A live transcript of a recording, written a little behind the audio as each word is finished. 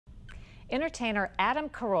Entertainer Adam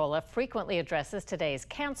Carolla frequently addresses today's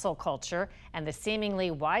cancel culture and the seemingly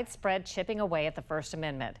widespread chipping away at the First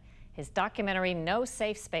Amendment. His documentary, No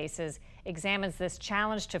Safe Spaces, examines this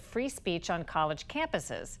challenge to free speech on college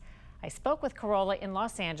campuses. I spoke with Carolla in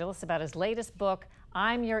Los Angeles about his latest book,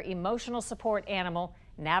 I'm Your Emotional Support Animal,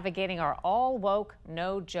 Navigating Our All-Woke,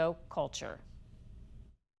 No-Joke Culture.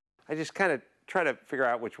 I just kind of try to figure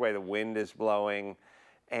out which way the wind is blowing,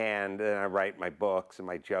 and then I write my books and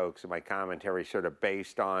my jokes and my commentary sort of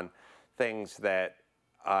based on things that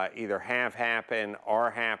either have happened, are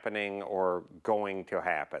happening, or going to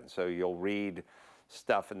happen. So you'll read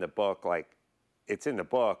stuff in the book, like it's in the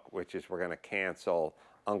book, which is we're going to cancel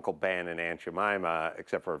Uncle Ben and Aunt Jemima,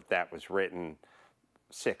 except for that was written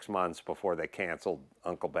 6 months before they canceled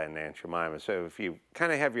Uncle Ben and Aunt Jemima. So if you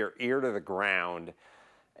kind of have your ear to the ground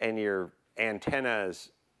and your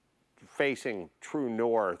antennas facing true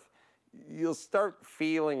north, you'll start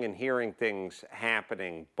feeling and hearing things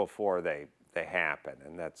happening before they happen,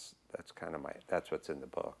 and that's what's in the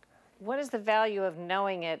book. What is the value of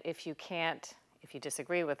knowing it if you can't, if you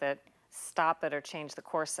disagree with it, stop it or change the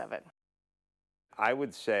course of it? I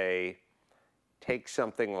would say take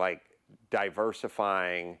something like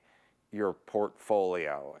diversifying your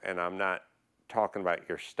portfolio, and I'm not talking about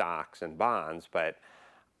your stocks and bonds, but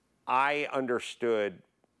I understood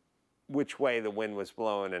which way the wind was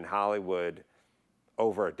blowing in Hollywood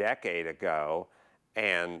over a decade ago,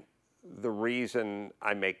 and the reason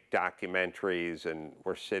I make documentaries, and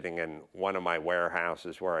we're sitting in one of my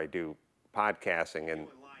warehouses where I do podcasting in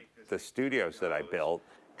the studios that I built.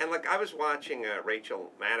 And like I was watching Rachel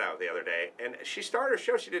Maddow the other day, and she started her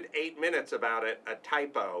show, she did 8 minutes about a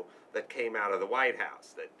typo that came out of the White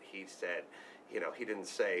House, that he said, you know, he didn't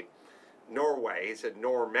say Norway, he said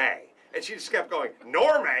Normay. And she just kept going,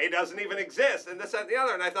 Normay doesn't even exist, and this, that, and the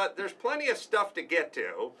other. And I thought, there's plenty of stuff to get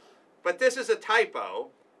to, but this is a typo.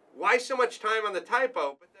 Why so much time on the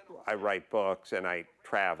typo? But then I write books, and I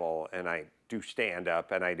travel, and I do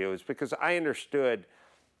stand-up, and it's because I understood,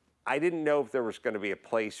 I didn't know if there was going to be a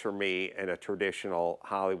place for me in a traditional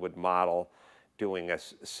Hollywood model doing a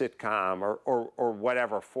sitcom or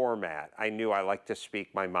whatever format. I knew I liked to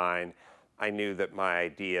speak my mind. I knew that my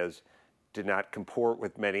ideas did not comport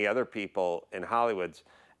with many other people in Hollywood's,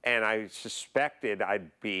 and I suspected I'd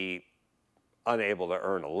be unable to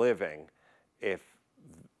earn a living if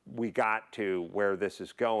we got to where this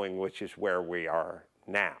is going, which is where we are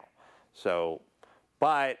now. So,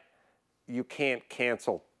 but you can't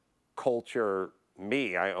cancel culture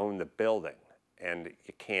me. I own the building, and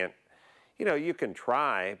you can't, you know, you can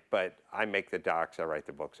try, but I make the docs, I write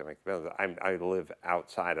the books, I make the films. I live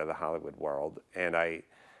outside of the Hollywood world, and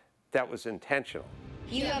that was intentional.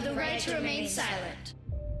 You have the right to remain silent.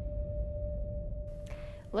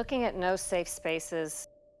 Looking at No Safe Spaces,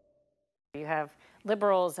 you have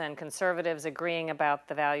liberals and conservatives agreeing about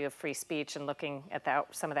the value of free speech and looking at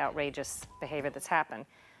some of the outrageous behavior that's happened.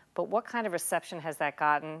 But what kind of reception has that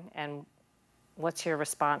gotten, and what's your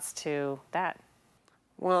response to that?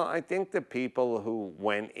 Well, I think the people who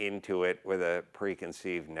went into it with a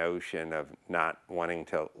preconceived notion of not wanting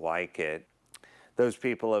to like it, those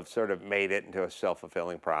people have sort of made it into a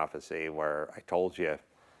self-fulfilling prophecy where I told you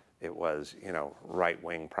it was, you know,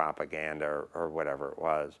 right-wing propaganda or whatever it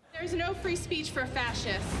was. There's no free speech for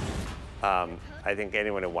fascists. I think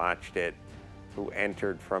anyone who watched it, who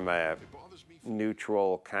entered from a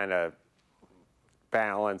neutral kind of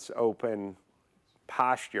balance, open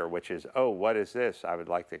posture, which is, oh, what is this? I would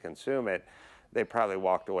like to consume it. They probably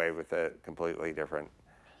walked away with a completely different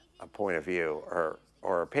point of view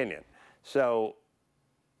or opinion. So,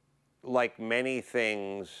 like many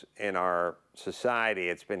things in our society,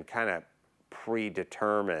 it's been kind of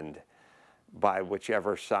predetermined by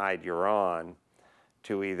whichever side you're on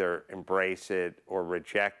to either embrace it or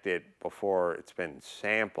reject it before it's been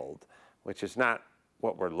sampled, which is not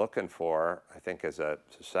what we're looking for, I think, as a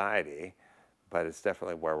society, but it's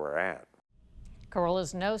definitely where we're at.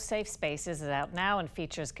 Carolla's No Safe Spaces is out now and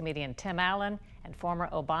features comedian Tim Allen and former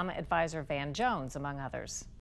Obama advisor Van Jones, among others.